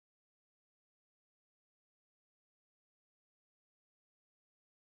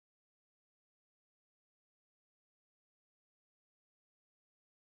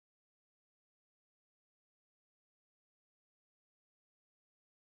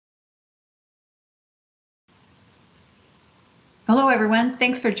Hello, everyone.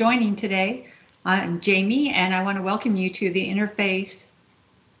 Thanks for joining today. I'm Jamie, and I want to welcome you to the Interface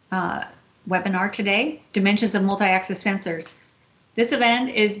webinar today, Dimensions of Multi-Axis Sensors. This event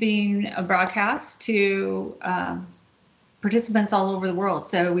is being broadcast to participants all over the world,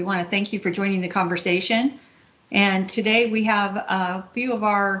 so we want to thank you for joining the conversation. And today we have a few of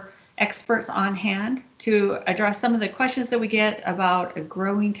our experts on hand to address some of the questions that we get about a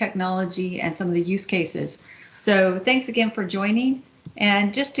growing technology and some of the use cases. So thanks again for joining.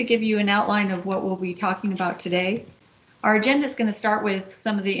 And just to give you an outline of what we'll be talking about today, our agenda is going to start with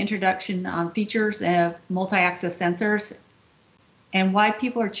some of the introduction on features of multi-axis sensors and why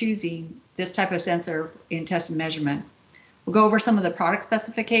people are choosing this type of sensor in test and measurement. We'll go over some of the product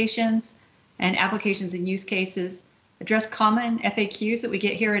specifications and applications and use cases, address common FAQs that we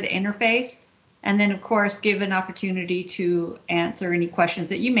get here at Interface, and then of course give an opportunity to answer any questions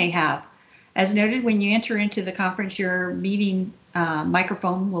that you may have. As noted, when you enter into the conference, your meeting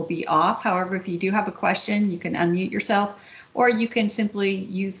microphone will be off. However, if you do have a question, you can unmute yourself, or you can simply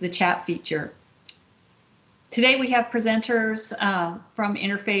use the chat feature. Today we have presenters from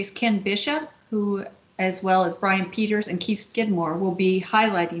Interface, Ken Bishop, who, as well as Brian Peters and Keith Skidmore, will be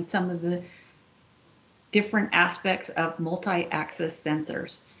highlighting some of the different aspects of multi-axis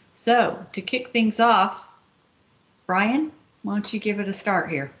sensors. So to kick things off, Brian, why don't you give it a start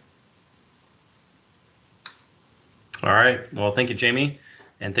here? All right. Well, thank you, Jamie,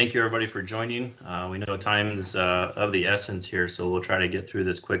 and thank you everybody for joining. We know time is of the essence here, so we'll try to get through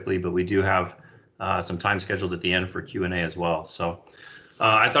this quickly, but we do have some time scheduled at the end for Q&A as well. So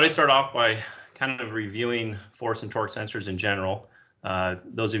I thought I'd start off by kind of reviewing force and torque sensors in general.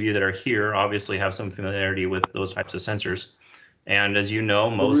 Those of you that are here obviously have some familiarity with those types of sensors. And as you know,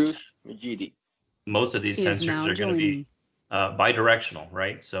 most of these sensors are going to be bidirectional,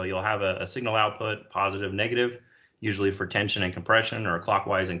 right? So you'll have a signal output, positive, negative, usually for tension and compression, or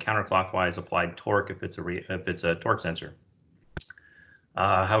clockwise and counterclockwise applied torque if it's a torque sensor.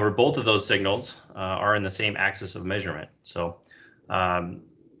 However, both of those signals are in the same axis of measurement. So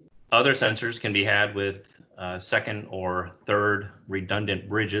other sensors can be had with second or third redundant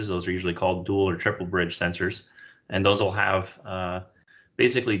bridges. Those are usually called dual or triple bridge sensors, and those will have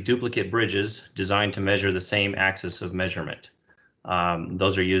basically duplicate bridges designed to measure the same axis of measurement.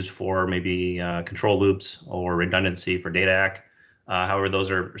 Those are used for maybe control loops or redundancy for data AC. However, those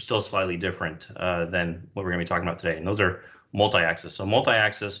are still slightly different than what we're going to be talking about today. And those are multi-axis. So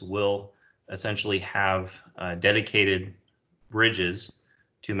multi-axis will essentially have dedicated bridges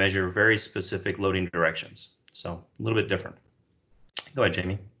to measure very specific loading directions. So a little bit different. Go ahead,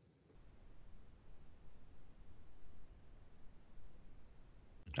 Jamie.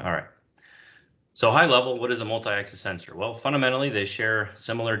 All right. So high level, what is a multi-axis sensor? Well, fundamentally, they share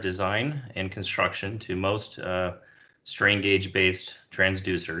similar design and construction to most strain gauge based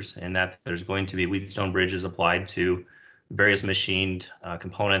transducers, in that there's going to be Wheatstone bridges applied to various machined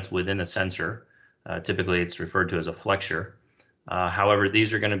components within the sensor. Typically, it's referred to as a flexure. However,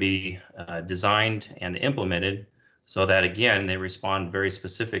 these are going to be designed and implemented so that, again, they respond very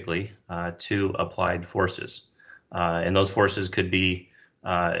specifically to applied forces. And those forces could be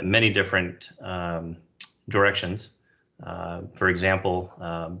many different directions. For example,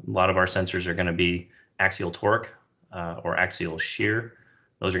 a lot of our sensors are going to be axial torque or axial shear.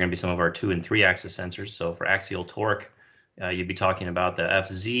 Those are going to be some of our 2- and 3-axis sensors. So for axial torque, you'd be talking about the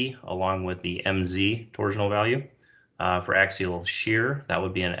FZ along with the MZ torsional value. For axial shear, that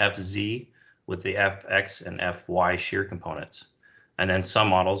would be an FZ with the FX and FY shear components. And then some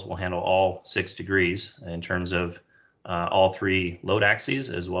models will handle all 6 degrees in terms of all 3 load axes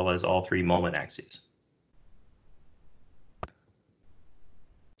as well as all 3 moment axes.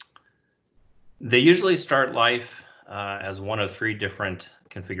 They usually start life as one of 3 different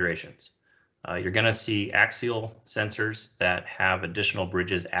configurations. You're going to see axial sensors that have additional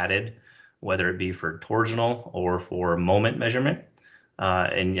bridges added, whether it be for torsional or for moment measurement.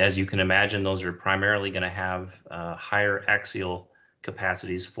 And as you can imagine, those are primarily going to have higher axial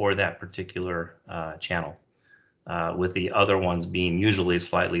capacities for that particular channel. With the other ones being usually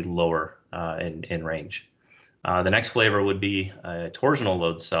slightly lower in range. The next flavor would be a torsional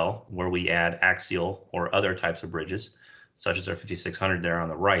load cell, where we add axial or other types of bridges, such as our 5600 there on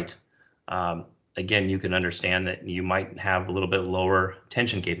the right. Again, you can understand that you might have a little bit lower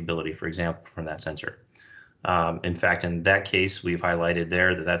tension capability, for example, from that sensor. In fact, in that case, we've highlighted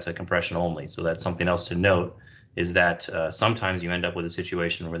there that that's a compression only. So that's something else to note, is that sometimes you end up with a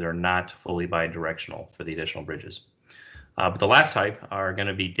situation where they're not fully bidirectional for the additional bridges. But the last type are going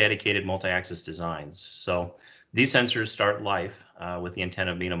to be dedicated multi-axis designs. So these sensors start life with the intent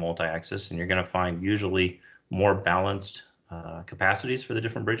of being a multi-axis, and you're going to find usually more balanced capacities for the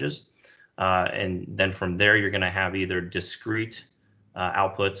different bridges. And then from there, you're going to have either discrete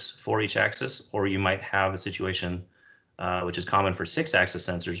outputs for each axis, or you might have a situation which is common for 6-axis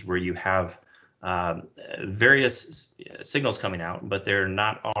sensors, where you have various signals coming out, but they're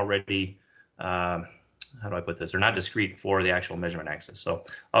not already, how do I put this? They're not discrete for the actual measurement axis. So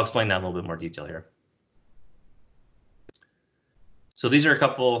I'll explain that in a little bit more detail here. So these are a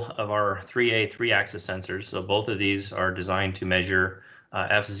couple of our 3A 3-axis sensors. So both of these are designed to measure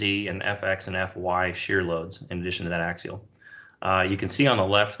FZ and FX and FY shear loads in addition to that axial. You can see on the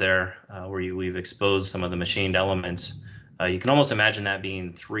left there where we've exposed some of the machined elements. You can almost imagine that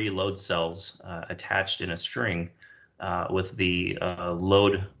being 3 load cells attached in a string with the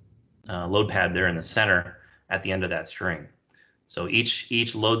load pad there in the center at the end of that string. So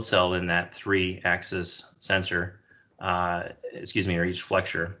each load cell in that 3-axis sensor, or each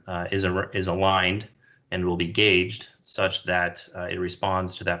flexure is aligned and will be gauged such that it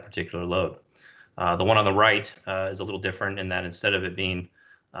responds to that particular load. The one on the right is a little different in that instead of it being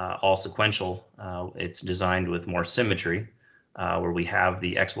all sequential, it's designed with more symmetry, where we have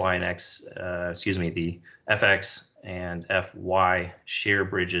the the FX and FY shear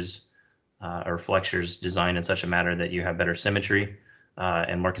bridges or flexures designed in such a manner that you have better symmetry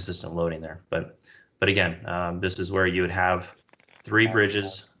and more consistent loading there. But again, this is where you would have 3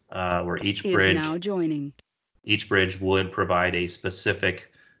 bridges where each bridge would provide a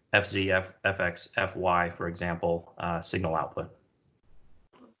specific FZ, FX, FY, for example, signal output.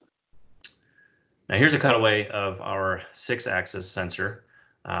 Now here's a cutaway of our 6-axis sensor,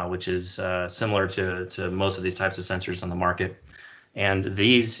 which is similar to most of these types of sensors on the market. And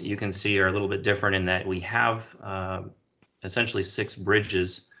these, you can see, are a little bit different in that we have essentially 6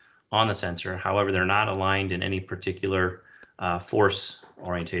 bridges on the sensor. However, they're not aligned in any particular force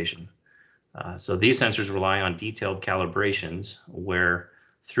orientation. So these sensors rely on detailed calibrations where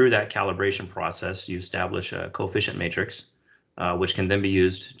through that calibration process, you establish a coefficient matrix, which can then be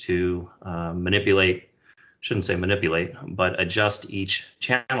used to but adjust each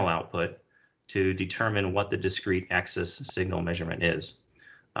channel output to determine what the discrete axis signal measurement is.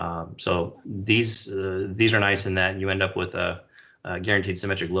 So these are nice in that you end up with a guaranteed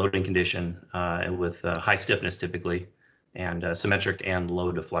symmetric loading condition with high stiffness typically, and symmetric and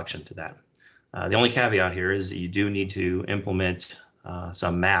low deflection to that. The only caveat here is that you do need to implement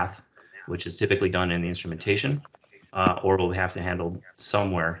some math, which is typically done in the instrumentation, or we'll have to handle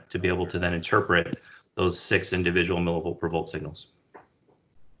somewhere to be able to then interpret those 6 individual millivolt per volt signals.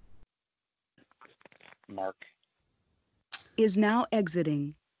 Mark is now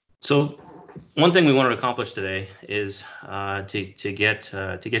exiting. So one thing we wanted to accomplish today is to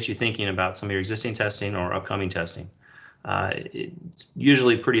get you thinking about some of your existing testing or upcoming testing. It's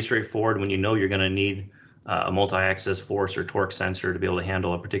usually pretty straightforward when you know you're going to need a multi-axis force or torque sensor to be able to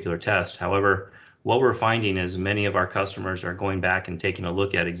handle a particular test. However, what we're finding is many of our customers are going back and taking a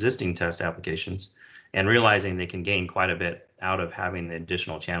look at existing test applications and realizing they can gain quite a bit out of having the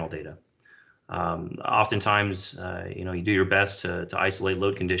additional channel data. Oftentimes, you do your best to isolate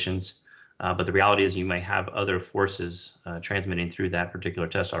load conditions, but the reality is you may have other forces transmitting through that particular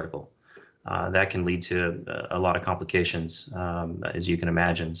test article. That can lead to a lot of complications, as you can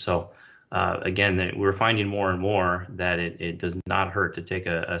imagine. So again, we're finding more and more that it does not hurt to take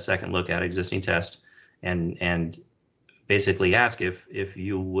a second look at existing test and basically ask if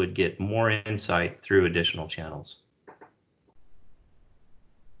you would get more insight through additional channels.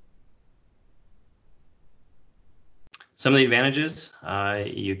 Some of the advantages,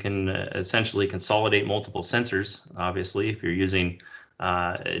 you can essentially consolidate multiple sensors. Obviously, if you're using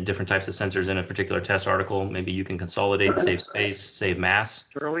different types of sensors in a particular test article, maybe you can consolidate, save space, save mass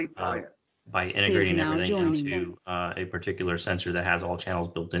by integrating everything into a particular sensor that has all channels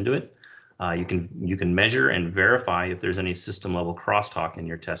built into it. You can measure and verify if there's any system level crosstalk in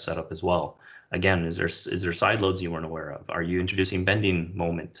your test setup as well. Again, is there side loads you weren't aware of? Are you introducing bending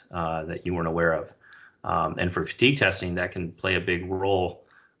moment that you weren't aware of? And for fatigue testing, that can play a big role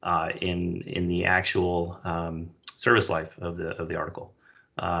in the actual service life of the article.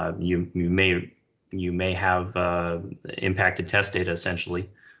 You may have impacted test data essentially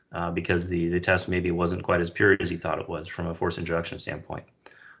because the test maybe wasn't quite as pure as you thought it was from a force introduction standpoint.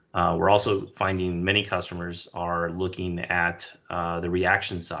 We're also finding many customers are looking at the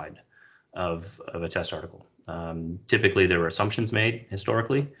reaction side of a test article. Typically, there were assumptions made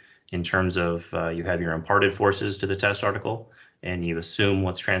historically in terms of you have your imparted forces to the test article, and you assume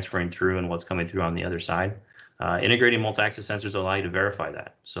what's transferring through and what's coming through on the other side. Integrating multi-axis sensors allow you to verify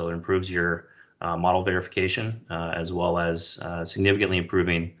that. So it improves your model verification as well as significantly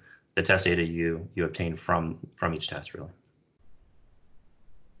improving the test data you obtain from each test, really.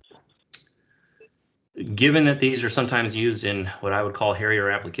 Given that these are sometimes used in what I would call hairier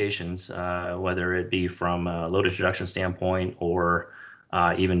applications, whether it be from a load introduction standpoint or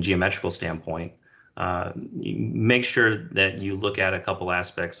even geometrical standpoint, make sure that you look at a couple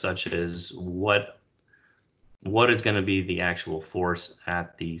aspects such as what is going to be the actual force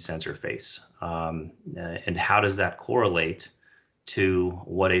at the sensor face, and how does that correlate to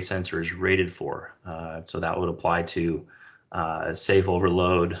what a sensor is rated for. So that would apply to safe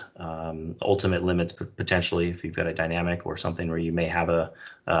overload, ultimate limits potentially if you've got a dynamic or something where you may have a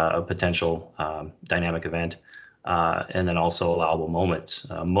potential dynamic event, and then also allowable moments.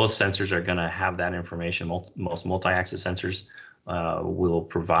 Most sensors are going to have that information. Most multi-axis sensors will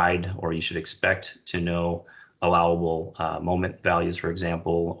provide, or you should expect to know, allowable moment values, for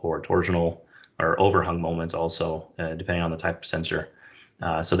example, or torsional or overhung moments also, depending on the type of sensor,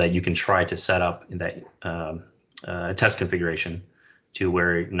 so that you can try to set up that test configuration to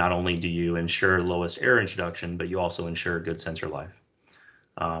where not only do you ensure lowest error introduction, but you also ensure good sensor life.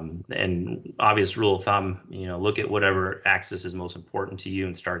 And obvious rule of thumb, look at whatever axis is most important to you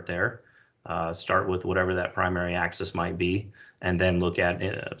and start there. Start with whatever that primary axis might be, and then look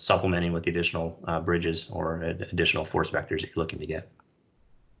at supplementing with the additional bridges or additional force vectors that you're looking to get.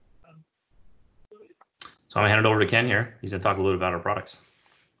 So I'm gonna hand it over to Ken here. He's gonna talk a little bit about our products.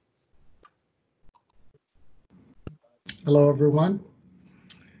 Hello, everyone.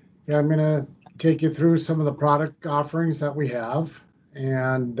 Yeah, I'm gonna take you through some of the product offerings that we have.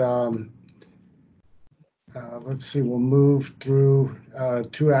 And let's see, we'll move through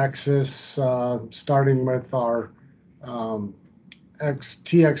two-axis, starting with our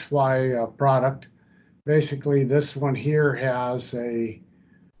TXY product. Basically, this one here has a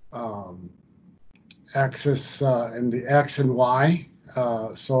axis in the X and Y.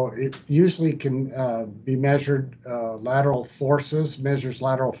 So it usually can be measured lateral forces, measures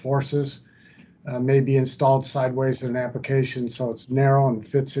lateral forces, may be installed sideways in an application so it's narrow and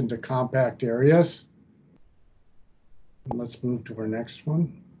fits into compact areas. And let's move to our next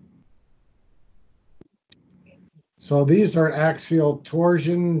one. So these are axial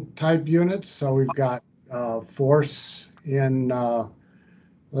torsion type units. So we've got force in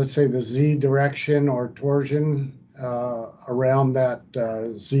let's say the Z direction or torsion around that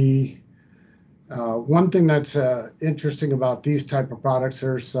Z. One thing that's interesting about these type of products,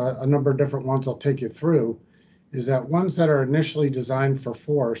 there's a number of different ones I'll take you through, is that ones that are initially designed for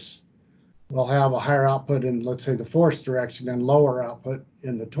force will have a higher output in, let's say, the force direction and lower output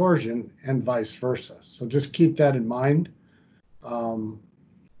in the torsion, and vice versa. So just keep that in mind. And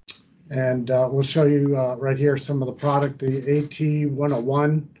we'll show you right here some of the product. The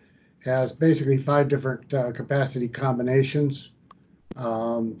AT101 has basically 5 different capacity combinations.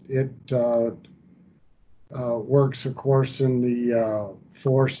 It works, of course, in the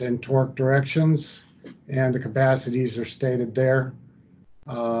force and torque directions, and the capacities are stated there.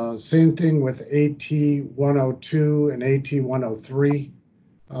 Same thing with AT102 and AT103.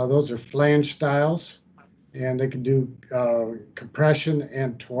 Those are flange styles, and they can do compression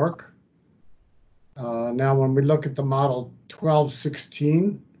and torque. Now, when we look at the model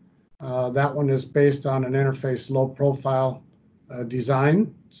 1216, that one is based on an interface low profile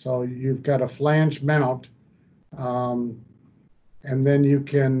design. So you've got a flange mount, and then you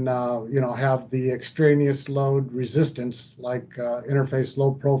can have the extraneous load resistance like interface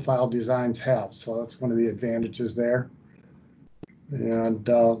low profile designs have. So that's one of the advantages there. And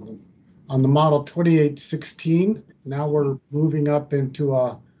on the model 2816, now we're moving up into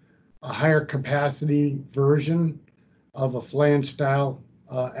a higher capacity version of a flange style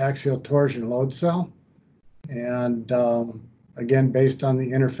axial torsion load cell. And again, based on the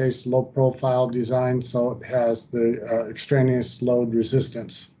interface low profile design, so it has the extraneous load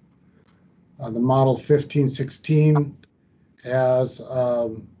resistance. The model 1516 has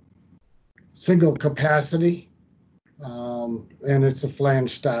single capacity, and it's a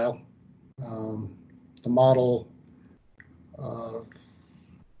flange style. The model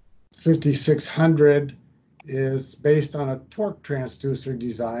 5600 is based on a torque transducer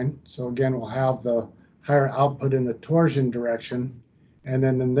design. So again, we'll have the higher output in the torsion direction. And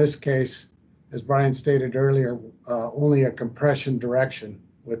then in this case, as Brian stated earlier, only a compression direction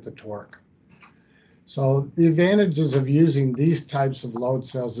with the torque. So the advantages of using these types of load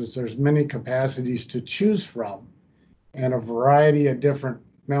cells is there's many capacities to choose from and a variety of different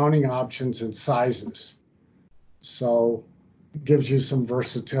mounting options and sizes. So it gives you some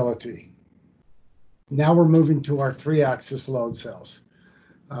versatility. Now we're moving to our 3-axis load cells.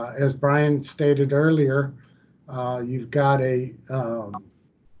 As Brian stated earlier, you've got a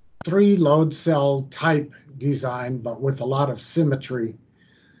 3 load cell type design, but with a lot of symmetry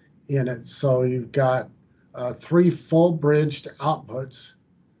in it. So you've got 3 full bridged outputs.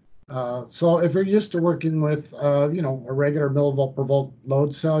 So if you're used to working with, you know, a regular millivolt per volt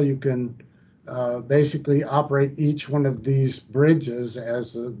load cell, you can basically operate each one of these bridges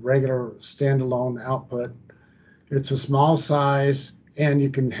as a regular standalone output. It's a small size, and you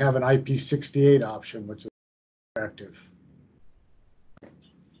can have an IP68 option, which is attractive.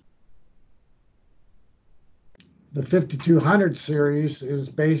 The 5200 series is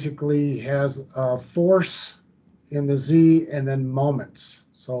basically has a force in the Z and then moments.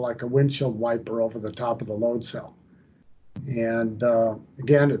 So like a windshield wiper over the top of the load cell. And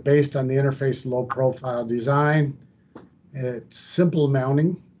again, it's based on the interface low profile design. It's simple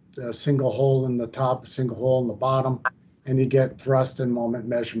mounting, a single hole in the top, a single hole in the bottom, and you get thrust and moment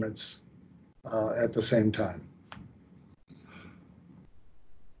measurements at the same time.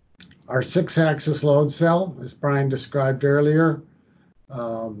 Our 6-axis load cell, as Brian described earlier,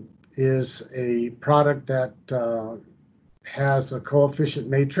 is a product that has a coefficient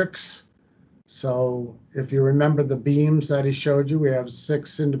matrix. So if you remember the beams that he showed you, we have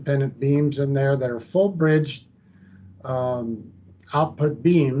 6 independent beams in there that are full bridged output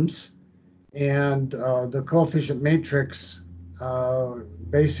beams. And the coefficient matrix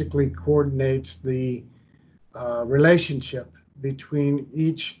basically coordinates the relationship between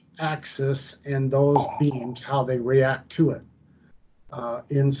each axis and those beams, how they react to it.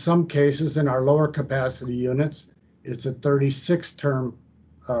 In some cases, in our lower capacity units, it's a 36-term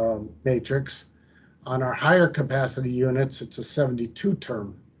matrix. On our higher capacity units, it's a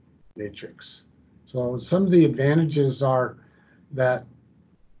 72-term matrix. So some of the advantages are that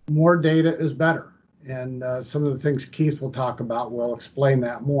more data is better. And some of the things Keith will talk about will explain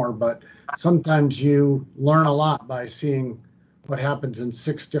that more. But sometimes you learn a lot by seeing what happens in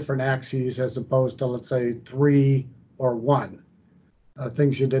 6 different axes as opposed to, let's say, 3 or 1,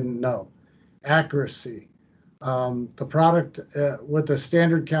 things you didn't know. Accuracy. The product with the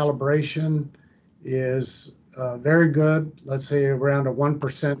standard calibration is very good, let's say around a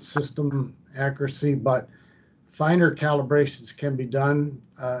 1% system accuracy, but finer calibrations can be done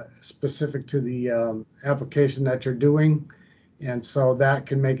specific to the application that you're doing, and so that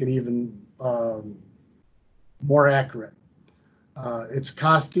can make it even more accurate. It's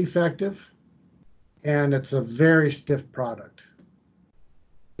cost effective, and it's a very stiff product.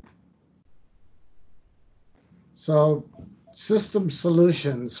 So system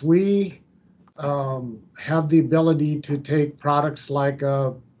solutions, we have the ability to take products like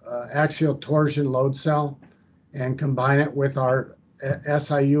a axial torsion load cell and combine it with our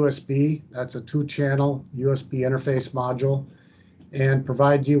SI-USB, that's a 2-channel USB interface module, and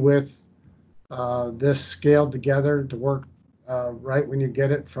provide you with this scaled together to work right when you get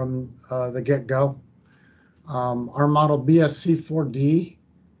it from the get-go. Our model BSC4D,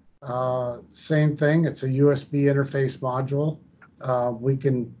 same thing, it's a USB interface module. We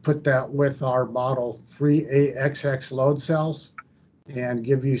can put that with our model 3AXX load cells and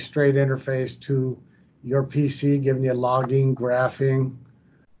give you straight interface to your PC, giving you logging, graphing,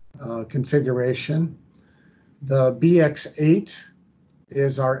 configuration. The BX8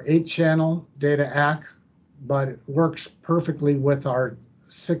 is our 8-channel data AC, but it works perfectly with our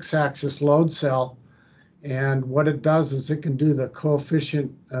 6-axis load cell. And what it does is it can do the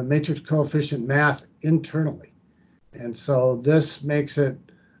coefficient, matrix coefficient math internally. And so this makes it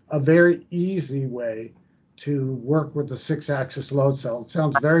a very easy way to work with the 6-axis load cell. It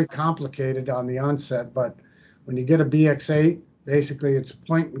sounds very complicated on the onset, but when you get a BX8, basically it's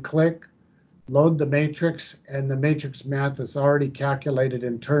point and click, load the matrix, and the matrix math is already calculated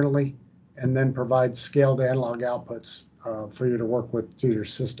internally, and then provides scaled analog outputs for you to work with to your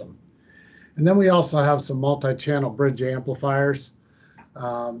system. And then we also have some multi-channel bridge amplifiers,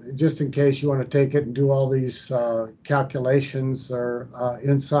 just in case you want to take it and do all these calculations or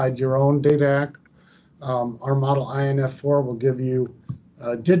inside your own data AC. Our model INF4 will give you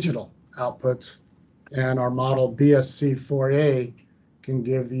digital outputs, and our model BSC4A can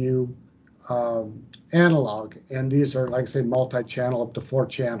give you analog. And these are, like I say, multi-channel up to 4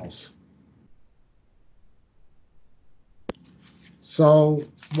 channels. So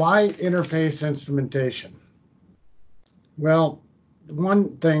why interface instrumentation? Well,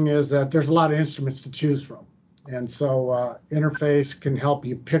 one thing is that there's a lot of instruments to choose from. And so interface can help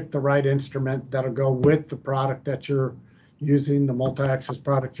you pick the right instrument that'll go with the product that you're using, the multi-axis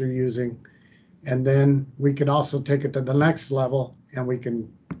product you're using. And then we can also take it to the next level, and we can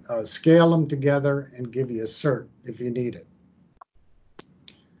scale them together and give you a cert if you need it.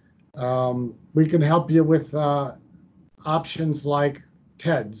 We can help you with options like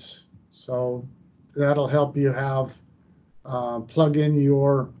TEDs. So that'll help you have plug in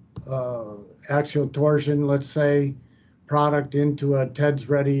your axial torsion, let's say, product into a TEDS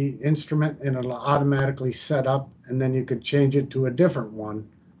ready instrument, and it'll automatically set up, and then you could change it to a different one,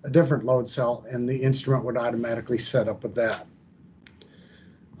 a different load cell, and the instrument would automatically set up with that.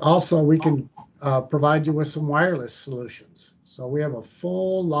 Also, we can provide you with some wireless solutions. So we have a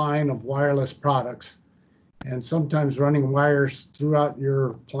full line of wireless products, and sometimes running wires throughout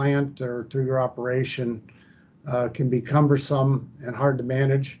your plant or through your operation can be cumbersome and hard to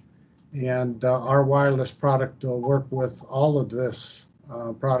manage. And our wireless product will work with all of this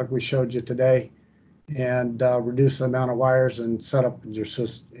product we showed you today, and reduce the amount of wires and setup in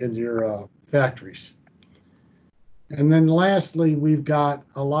your factories. And then lastly, we've got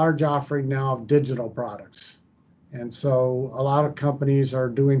a large offering now of digital products. And so a lot of companies are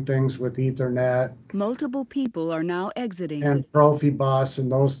doing things with Ethernet. Multiple people are now exiting. And Profibus and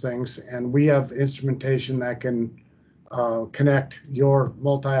those things. And we have instrumentation that can connect your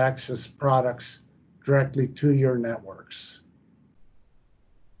multi-axis products directly to your networks.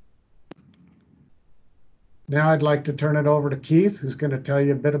 Now I'd like to turn it over to Keith, who's going to tell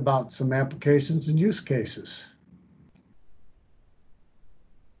you a bit about some applications and use cases.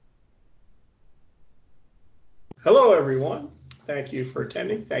 Hello, everyone. Thank you for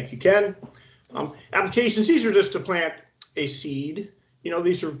attending. Thank you, Ken. Applications, these are just to plant a seed. You know,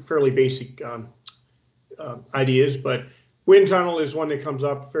 these are fairly basic ideas, but wind tunnel is one that comes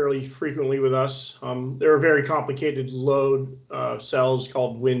up fairly frequently with us. There are very complicated load cells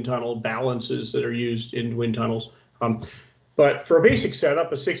called wind tunnel balances that are used in wind tunnels. But for a basic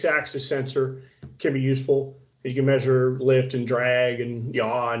setup, a 6-axis sensor can be useful. You can measure lift and drag and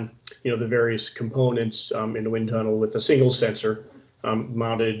yaw and, you know, the various components in the wind tunnel with a single sensor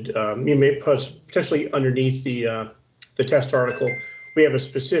mounted. You may potentially underneath the test article. We have a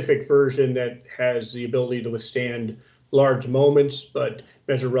specific version that has the ability to withstand large moments, but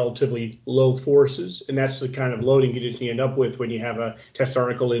measure relatively low forces. And that's the kind of loading condition you end up with when you have a test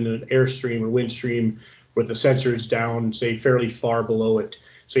article in an airstream or wind stream where the sensor is down, say, fairly far below it.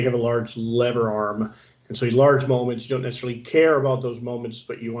 So you have a large lever arm. And so large moments, you don't necessarily care about those moments,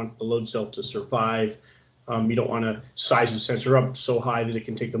 but you want the load cell to survive. You don't want to size the sensor up so high that it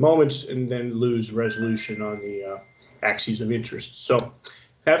can take the moments and then lose resolution on the axes of interest. So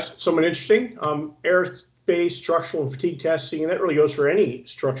that's somewhat interesting. Aerospace structural and fatigue testing, and that really goes for any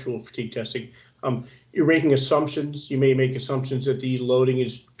structural fatigue testing. You're making assumptions. You may make assumptions that the loading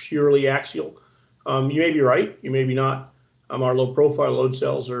is purely axial. You may be right, you may be not. Our low profile load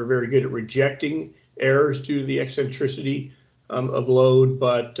cells are very good at rejecting errors due to the eccentricity of load,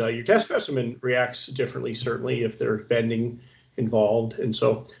 but your test specimen reacts differently, certainly, if there's bending involved. And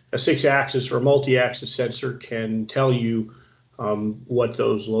so a 6-axis or a multi-axis sensor can tell you what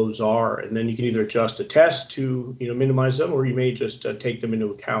those loads are, and then you can either adjust a test to minimize them, or you may just take them into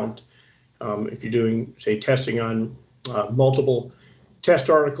account. If you're doing, say, testing on multiple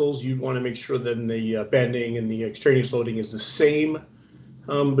test articles, you'd want to make sure that the bending and the extraneous loading is the same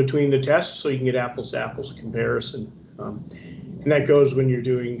between the tests, so you can get apples to apples comparison. And that goes when you're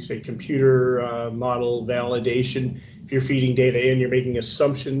doing, say, computer model validation. If you're feeding data in, you're making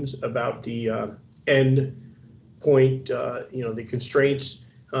assumptions about the end point, the constraints.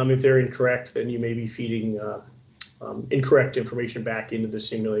 If they're incorrect, then you may be feeding incorrect information back into the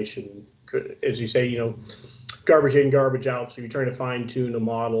simulation. As you say, garbage in, garbage out. So you're trying to fine tune a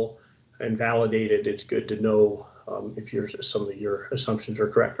model and validate it. It's good to know if some of your assumptions are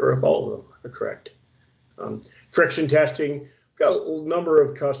correct, or if all of them are correct. Friction testing. We've got a number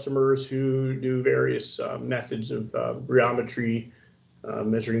of customers who do various methods of rheometry,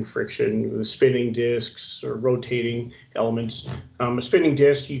 measuring friction with spinning discs or rotating elements. A spinning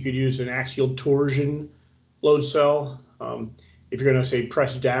disc, you could use an axial torsion load cell. If you're going to, say,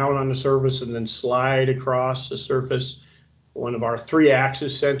 press down on the surface and then slide across the surface, one of our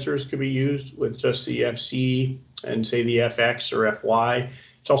 3-axis sensors could be used with just the FC and, say, the FX or FY.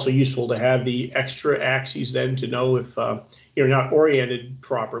 It's also useful to have the extra axes then to know if you're not oriented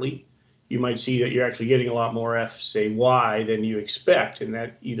properly. You might see that you're actually getting a lot more F, say, Y than you expect, and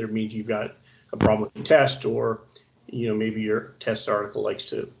that either means you've got a problem with the test, or maybe your test article likes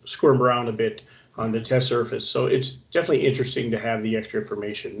to squirm around a bit on the test surface. So it's definitely interesting to have the extra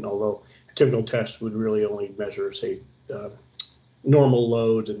information, although a typical test would really only measure, say, normal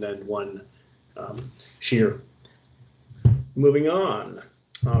load and then one shear. Moving on.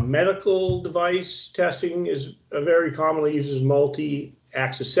 Medical device testing is very commonly uses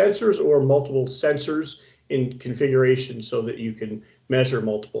multi-axis sensors or multiple sensors in configuration so that you can measure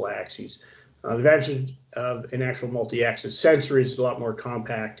multiple axes. The advantage of an actual multi-axis sensor is a lot more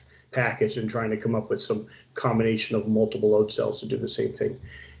compact package than trying to come up with some combination of multiple load cells to do the same thing.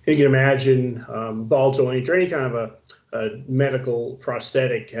 you can imagine ball joint or any kind of a medical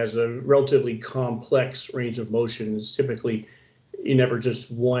prosthetic has a relatively complex range of motions. Typically, you never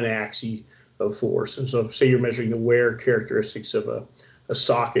just one axis of force. And so, say you're measuring the wear characteristics of a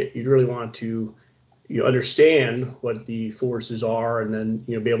socket, you'd really want to understand what the forces are, and then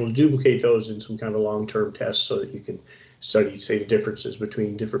be able to duplicate those in some kind of a long-term test so that you can study, say, the differences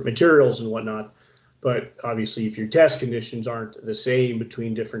between different materials and whatnot. But obviously, if your test conditions aren't the same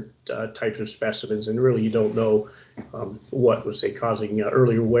between different types of specimens, and really you don't know what was, say, causing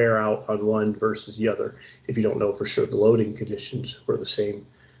earlier wear out on one versus the other, if you don't know for sure the loading conditions were the same.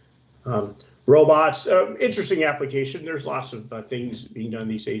 Robots, interesting application. There's lots of things being done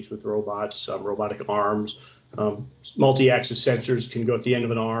these days with robots, robotic arms. Multi-axis sensors can go at the end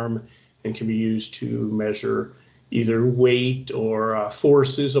of an arm and can be used to measure either weight or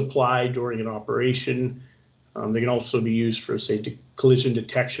forces applied during an operation. They can also be used for, say, collision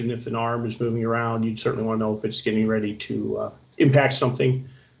detection. If an arm is moving around, you'd certainly want to know if it's getting ready to impact something.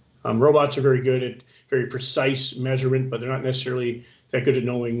 Robots are very good at very precise measurement, but they're not necessarily that good at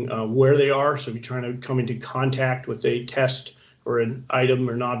knowing where they are. So if you're trying to come into contact with a test or an item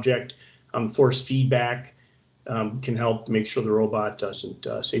or an object, force feedback can help make sure the robot doesn't,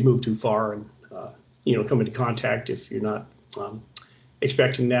 say, move too far and come into contact if you're not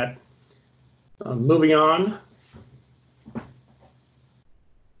expecting that. Moving on.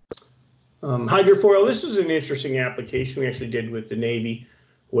 Hydrofoil, this is an interesting application we actually did with the Navy,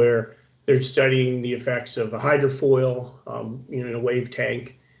 where they're studying the effects of a hydrofoil in a wave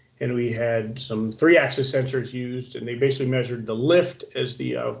tank. And we had some 3-axis sensors used, and they basically measured the lift as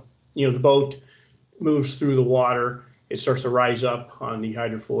the the boat moves through the water. It starts to rise up on the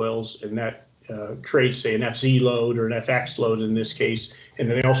hydrofoils, and that creates, say, an FZ load or an FX load in this case. And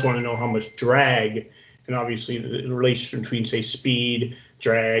then they also want to know how much drag, and obviously the relation between, say, speed,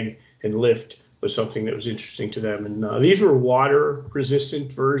 drag, and lift was something that was interesting to them. And these were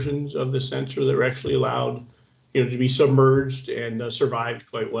water-resistant versions of the sensor that were actually allowed, to be submerged and survived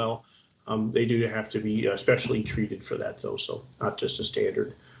quite well. They do have to be specially treated for that, though, so not just a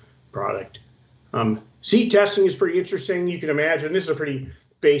standard product. Seat testing is pretty interesting. You can imagine this is a pretty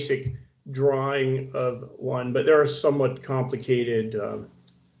basic drawing of one, but there are somewhat complicated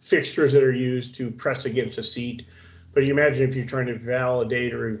fixtures that are used to press against a seat. But you imagine if you're trying to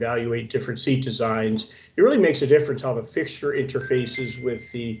validate or evaluate different seat designs, it really makes a difference how the fixture interfaces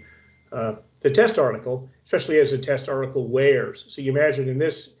with the test article, especially as the test article wears. So you imagine in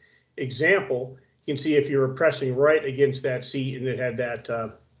this example, you can see if you were pressing right against that seat and it had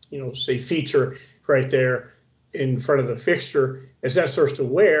that, say, feature right there in front of the fixture, as that starts to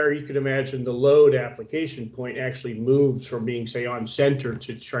wear, you can imagine the load application point actually moves from being, say, on center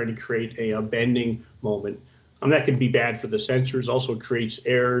to trying to create a bending moment. That can be bad for the sensors, also creates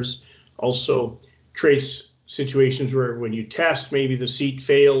errors, also creates situations where when you test, maybe the seat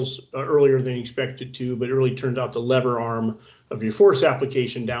fails earlier than you expected to, but it really turns out the lever arm of your force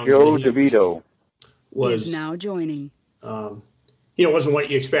application down Joe DeVito was is now joining. Wasn't what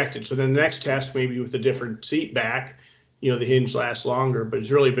you expected. So then the next test, maybe with a different seat back, the hinge lasts longer, but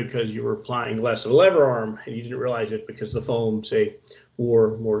it's really because you were applying less of a lever arm and you didn't realize it because the foam, say,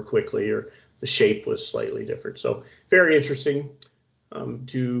 wore more quickly or the shape was slightly different. So very interesting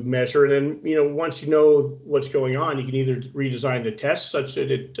to measure. And then, once you know what's going on, you can either redesign the test such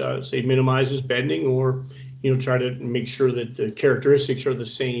that it, say, minimizes bending, or, try to make sure that the characteristics are the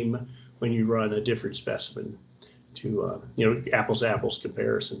same when you run a different specimen to, apples to apples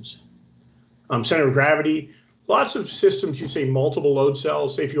comparisons. Center of gravity, lots of systems, you say multiple load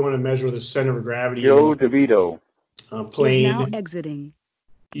cells. Say if you want to measure the center of gravity Joe DeVito plane. Is now exiting.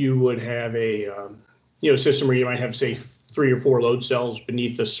 You would have a system where you might have, say, 3 or 4 load cells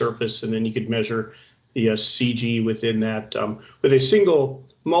beneath the surface, and then you could measure the CG within that. With a single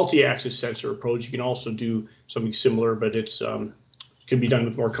multi-axis sensor approach, you can also do something similar, but it's can be done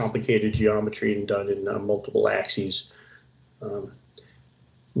with more complicated geometry and done in multiple axes.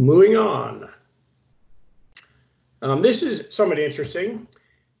 Moving on. This is somewhat interesting,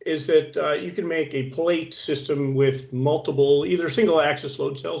 is that you can make a plate system with multiple, either single axis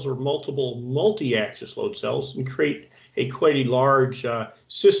load cells or multiple multi-axis load cells, and create quite a large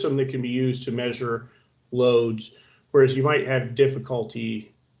system that can be used to measure loads, whereas you might have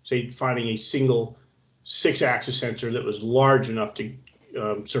difficulty, say, finding a single 6-axis sensor that was large enough to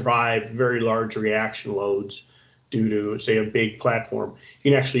survive very large reaction loads due to, say, a big platform.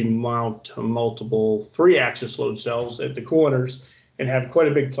 You can actually mount multiple 3-axis load cells at the corners and have quite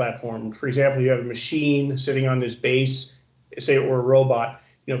a big platform. For example, you have a machine sitting on this base, say it were a robot.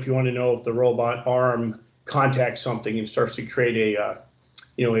 If you want to know if the robot arm contacts something and starts to create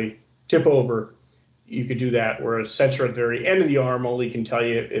a tip over, you could do that, where a sensor at the very end of the arm only can tell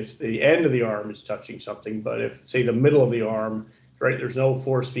you if the end of the arm is touching something. But if, say, the middle of the arm, right, there's no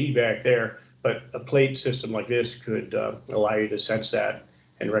force feedback there, but a plate system like this could allow you to sense that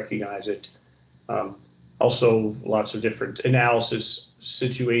and recognize it. Also, lots of different analysis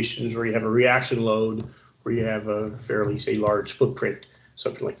situations where you have a reaction load, where you have a fairly, say, large footprint.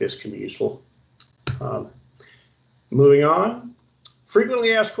 Something like this can be useful. Moving on,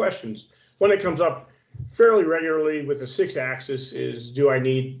 frequently asked questions. One that comes up fairly regularly with the 6-axis is, do I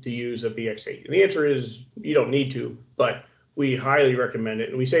need to use a BX8? And the answer is you don't need to, but we highly recommend it.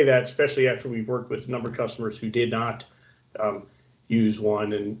 And we say that especially after we've worked with a number of customers who did not use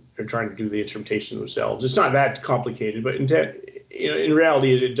one and are trying to do the instrumentation themselves. It's not that complicated, but in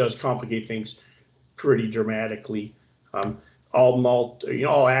reality, it does complicate things pretty dramatically.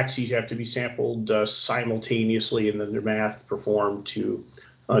 All axes have to be sampled simultaneously, and then their math performed to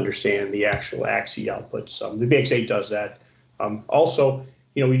understand the actual axial outputs. The BX8 does that. Also,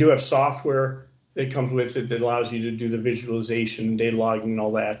 we do have software that comes with it that allows you to do the visualization, data logging, and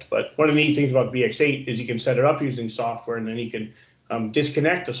all that. But one of the neat things about the BX8 is you can set it up using software, and then you can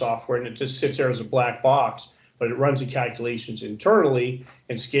disconnect the software, and it just sits there as a black box. But it runs the calculations internally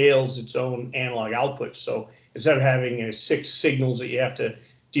and scales its own analog outputs. So instead of having 6 signals that you have to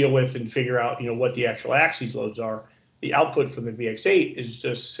deal with and figure out, what the actual axis loads are, the output from the VX8 is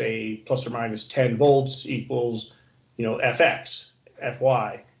just, say, plus or minus 10 volts equals, FX,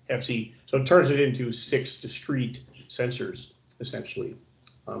 FY, FC. So it turns it into 6 discrete sensors, essentially.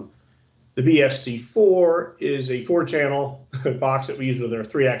 The BSC4 is a 4-channel box that we use with our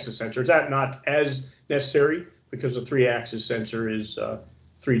 3-axis sensors. That's not as necessary because the 3-axis sensor is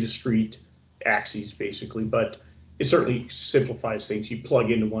 3 discrete axes, basically, but it certainly simplifies things. You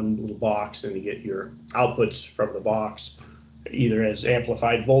plug into one little box and you get your outputs from the box, either as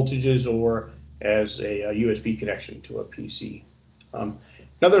amplified voltages or as a USB connection to a PC.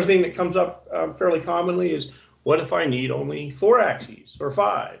 Another thing that comes up fairly commonly is, what if I need only 4 axes or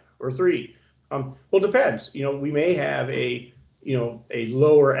 5 or 3? Well, it depends. We may have a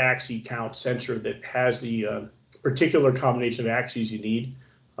lower axis count sensor that has the particular combination of axes you need,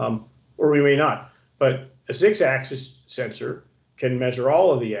 or we may not. But a 6-axis sensor can measure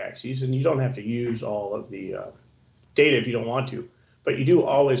all of the axes, and you don't have to use all of the data if you don't want to. But you do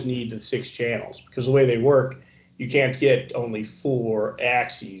always need the 6 channels, because the way they work, you can't get only 4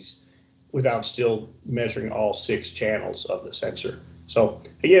 axes without still measuring all 6 channels of the sensor. So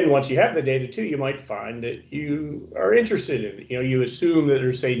again, once you have the data too, you might find that you are interested in it. You assume that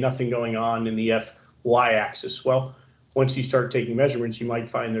there's, say, nothing going on in the FY axis. Well, once you start taking measurements, you might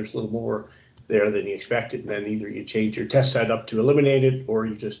find there's a little more there than you expected. And then either you change your test setup to eliminate it, or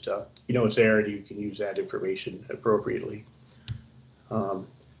you just, it's there and you can use that information appropriately.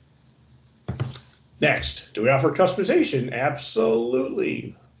 Next, do we offer customization?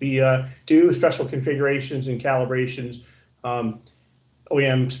 Absolutely. We do special configurations and calibrations.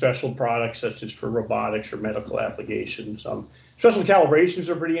 OEM special products, such as for robotics or medical applications. Special calibrations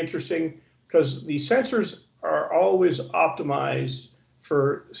are pretty interesting because the sensors are always optimized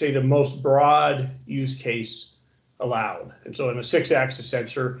for, say, the most broad use case allowed. And so in a 6-axis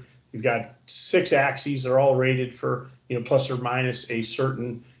sensor, you've got 6 axes. They're all rated for, plus or minus a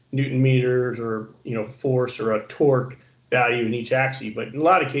certain Newton meters or, force or a torque value in each axis. But in a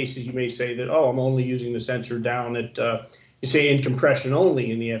lot of cases, you may say that, I'm only using the sensor down at you say in compression only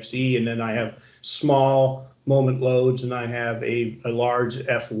in the FC, and then I have small moment loads, and I have a large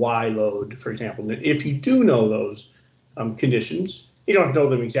FY load, for example. And if you do know those conditions, you don't have to know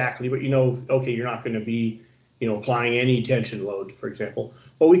them exactly, but okay, you're not going to be, applying any tension load, for example.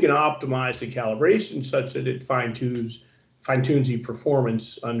 Well, we can optimize the calibration such that it fine-tunes the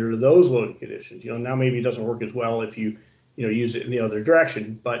performance under those loading conditions. Now maybe it doesn't work as well if you use it in the other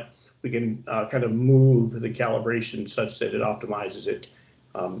direction, but we can kind of move the calibration such that it optimizes it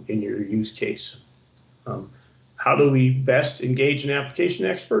in your use case. How do we best engage an application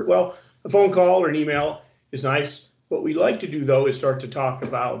expert? Well, a phone call or an email is nice. What we like to do, though, is start to talk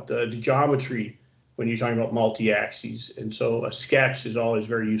about the geometry when you're talking about multi-axes. And so a sketch is always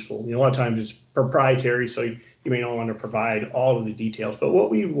very useful. A lot of times it's proprietary, so you may not want to provide all of the details. But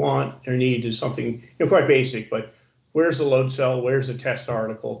what we want or need is something quite basic, but where's the load cell? Where's the test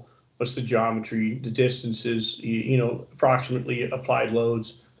article? What's the geometry, the distances, approximately applied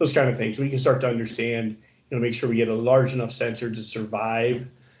loads, those kind of things. We can start to understand, make sure we get a large enough sensor to survive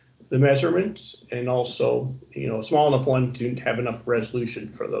the measurements, and also, a small enough one to have enough resolution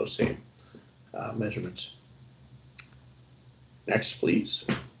for those same measurements. Next, please.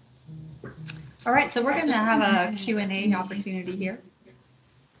 All right, so we're going to have a Q&A opportunity here.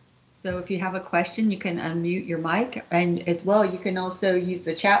 So if you have a question, you can unmute your mic, and as well, you can also use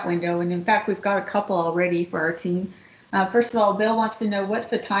the chat window. And in fact, we've got a couple already for our team. First of all, Bill wants to know what's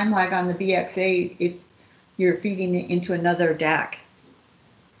the time lag on the BX8 if you're feeding it into another DAC?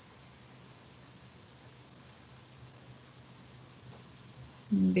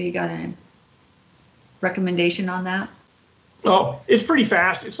 Anybody got a recommendation on that? Oh, it's pretty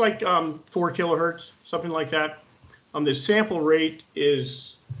fast. It's like 4 kilohertz, something like that. The sample rate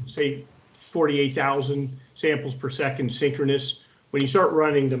is, say, 48,000 samples per second synchronous. When you start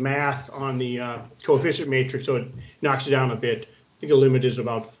running the math on the coefficient matrix, so it knocks it down a bit. I think the limit is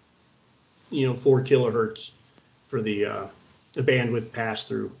about 4 kilohertz for the bandwidth pass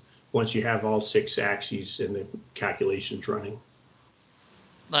through once you have all 6 axes and the calculations running.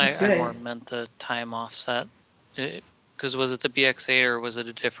 I more meant the time offset. Because was it the BX8 or was it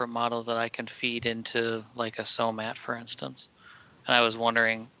a different model that I can feed into like a SOMAT, for instance? And I was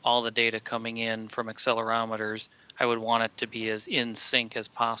wondering, all the data coming in from accelerometers, I would want it to be as in sync as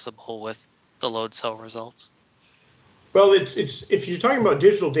possible with the load cell results. Well, it's if you're talking about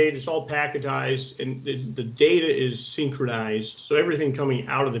digital data, it's all packetized and the data is synchronized. So everything coming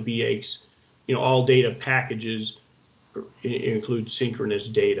out of the BX, all data packages include synchronous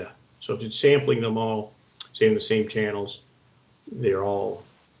data. So if it's sampling them all, say in the same channels, they're all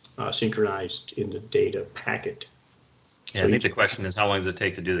synchronized in the data packet. Yeah, so I think the question is, how long does it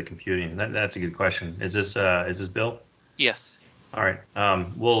take to do the computing? That's a good question. Is this Bill? Yes. All right.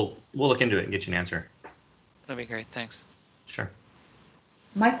 We'll look into it and get you an answer. That'd be great. Thanks. Sure.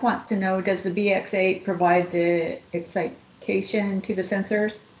 Mike wants to know, does the BX8 provide the excitation to the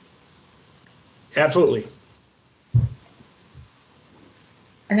sensors? Absolutely.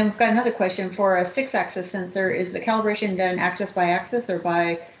 And then we've got another question for a 6-axis sensor. Is the calibration done axis by axis or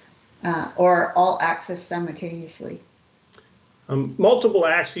or all axis simultaneously? Multiple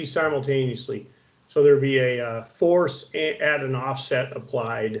axes simultaneously. So there'd be a force at an offset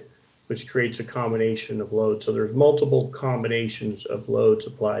applied, which creates a combination of loads. So there's multiple combinations of loads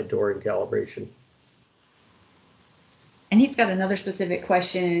applied during calibration. And he's got another specific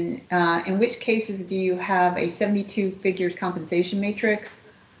question. In which cases do you have a 72 figures compensation matrix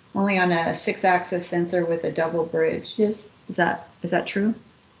only on a 6-axis sensor with a double bridge? Is that true?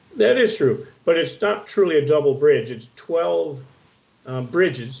 That is true, but it's not truly a double bridge. It's 12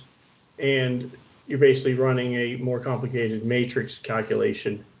 bridges, and you're basically running a more complicated matrix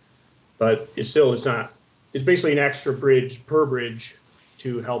calculation, but it's not. It's basically an extra bridge per bridge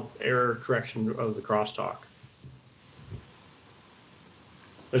to help error correction of the crosstalk.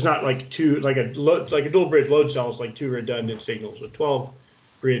 There's not like a dual bridge load cell is like 2 redundant signals. With 12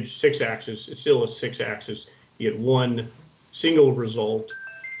 bridge 6-axis, it's still a 6-axis. You get one single result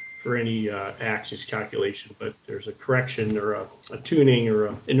for any axis calculation, but there's a correction or a tuning or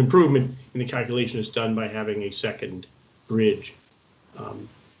an improvement in the calculation is done by having a second bridge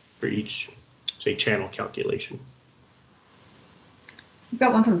for each, say, channel calculation. We've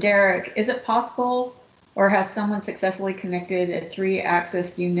got one from Derek. Is it possible, or has someone successfully connected a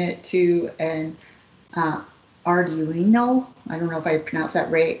 3-axis unit to an Arduino? I don't know if I pronounced that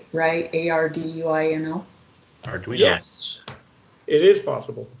right, Arduino? Arduino. Yes, it is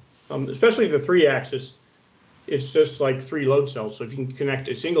possible. Especially the 3-axis, it's just like 3 load cells. So if you can connect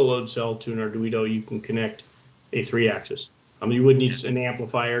a single load cell to an Arduino, you can connect a 3-axis. You would need an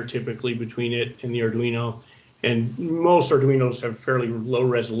amplifier typically between it and the Arduino. And most Arduinos have fairly low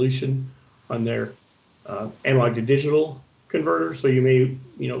resolution on their analog to digital converter. So you may,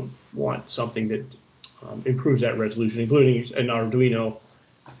 want something that improves that resolution, including an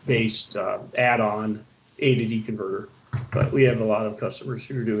Arduino-based add-on A to D converter. But we have a lot of customers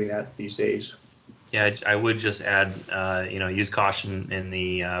who are doing that these days. Yeah, I would just add, use caution in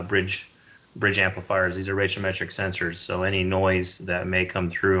the bridge amplifiers. These are ratiometric sensors, so any noise that may come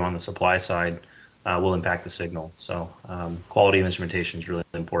through on the supply side will impact the signal. So quality of instrumentation is really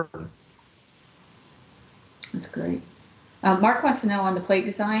important. That's great. Mark wants to know on the plate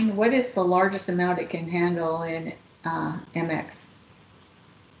design, what is the largest amount it can handle in MX?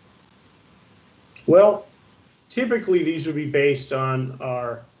 Well, typically these would be based on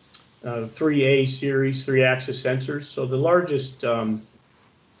our 3A series 3-axis sensors. So the largest,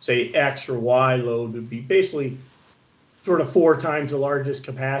 say, X or Y load would be basically sort of 4 times the largest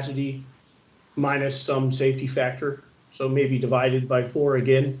capacity minus some safety factor. So maybe divided by 4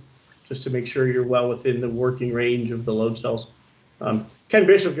 again, just to make sure you're well within the working range of the load cells. Ken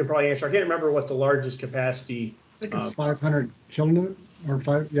Bishop could probably answer. I can't remember what the largest capacity. I think it's 500 kilonewton or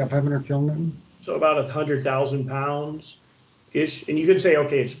 500 kilonewton. So about 100,000 pounds ish. And you could say,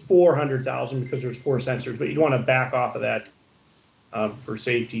 okay, it's 400,000 because there's 4 sensors, but you'd want to back off of that for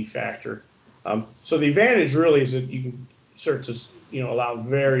safety factor. So the advantage really is that you can start to, allow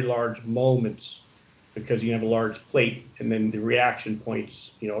very large moments because you have a large plate, and then the reaction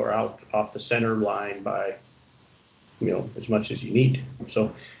points, are out off the center line by, as much as you need.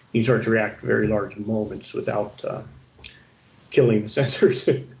 So you start to react very large moments without killing the sensors.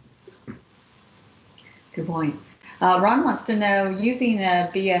 Good point. Ron wants to know, using a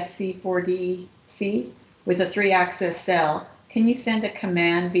BSC4DC with a 3-axis cell, can you send a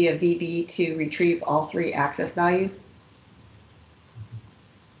command via VB to retrieve all 3 axis values?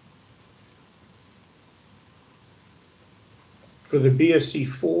 For the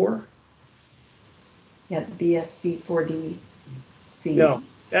BSC4? Yeah, the BSC4DC. No,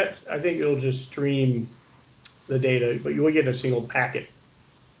 that, I think it'll just stream the data, but you will get a single packet.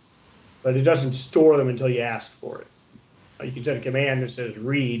 But it doesn't store them until you ask for it. You can send a command that says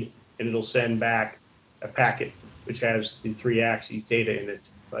read, and it'll send back a packet which has the 3 axes data in it,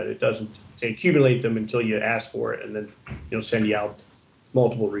 but it doesn't accumulate them until you ask for it, and then it'll send you out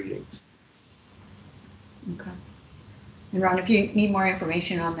multiple readings. Okay. And Ron, if you need more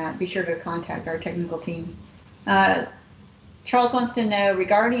information on that, be sure to contact our technical team. Charles wants to know,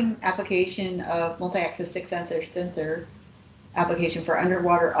 regarding application of multi-axis 6-sensor application for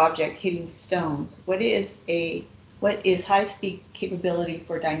underwater object hitting stones, what is high-speed capability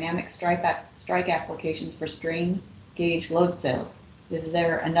for dynamic strike applications for strain gauge load cells? Is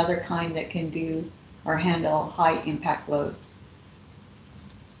there another kind that can do or handle high impact loads?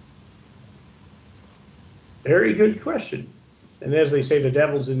 Very good question. And as they say, the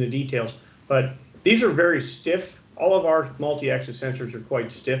devil's in the details. But these are very stiff. All of our multi-axis sensors are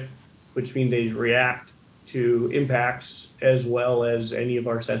quite stiff, which means they react to impacts as well as any of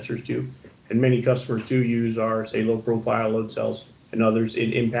our sensors do. And many customers do use our, say, low-profile load cells and others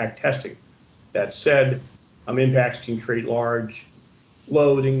in impact testing. That said, impacts can create large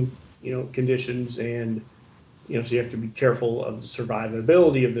loading, conditions, and so you have to be careful of the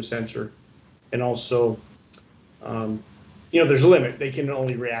survivability of the sensor, and also, there's a limit. They can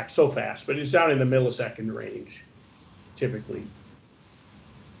only react so fast, but it's down in the millisecond range, typically.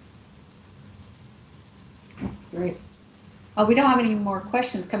 That's great. We don't have any more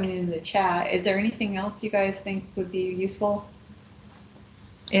questions coming into the chat. Is there anything else you guys think would be useful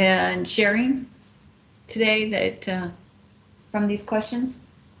in sharing today that from these questions?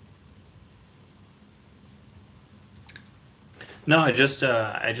 No, I just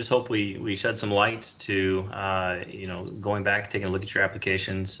hope we shed some light to going back, taking a look at your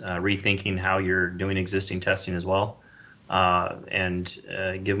applications, rethinking how you're doing existing testing as well, and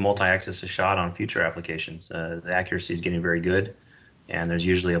give multi-axis a shot on future applications. The accuracy is getting very good, and there's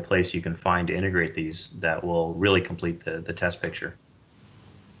usually a place you can find to integrate these that will really complete the test picture.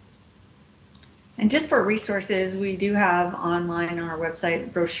 And just for resources, we do have online on our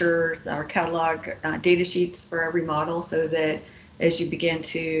website brochures, our catalog, data sheets for every model, so that as you begin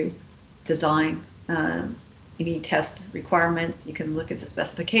to design any test requirements, you can look at the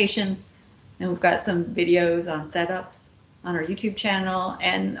specifications. And we've got some videos on setups on our YouTube channel,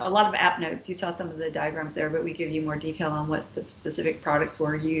 and a lot of app notes. You saw some of the diagrams there, but we give you more detail on what the specific products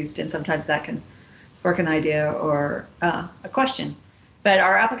were used, and sometimes that can spark an idea or a question. But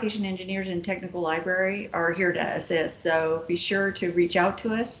our application engineers and technical library are here to assist, so be sure to reach out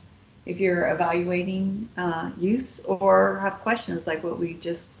to us if you're evaluating use or have questions like what we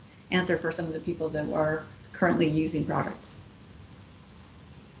just answered for some of the people that are currently using products.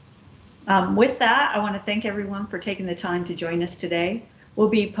 With that, I want to thank everyone for taking the time to join us today. We'll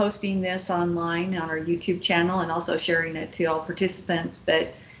be posting this online on our YouTube channel and also sharing it to all participants,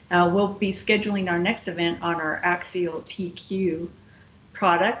 but we'll be scheduling our next event on our axial TQ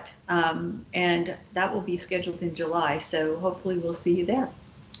product, and that will be scheduled in July, so hopefully we'll see you there.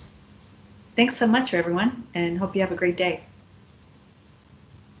 Thanks so much, everyone, and hope you have a great day.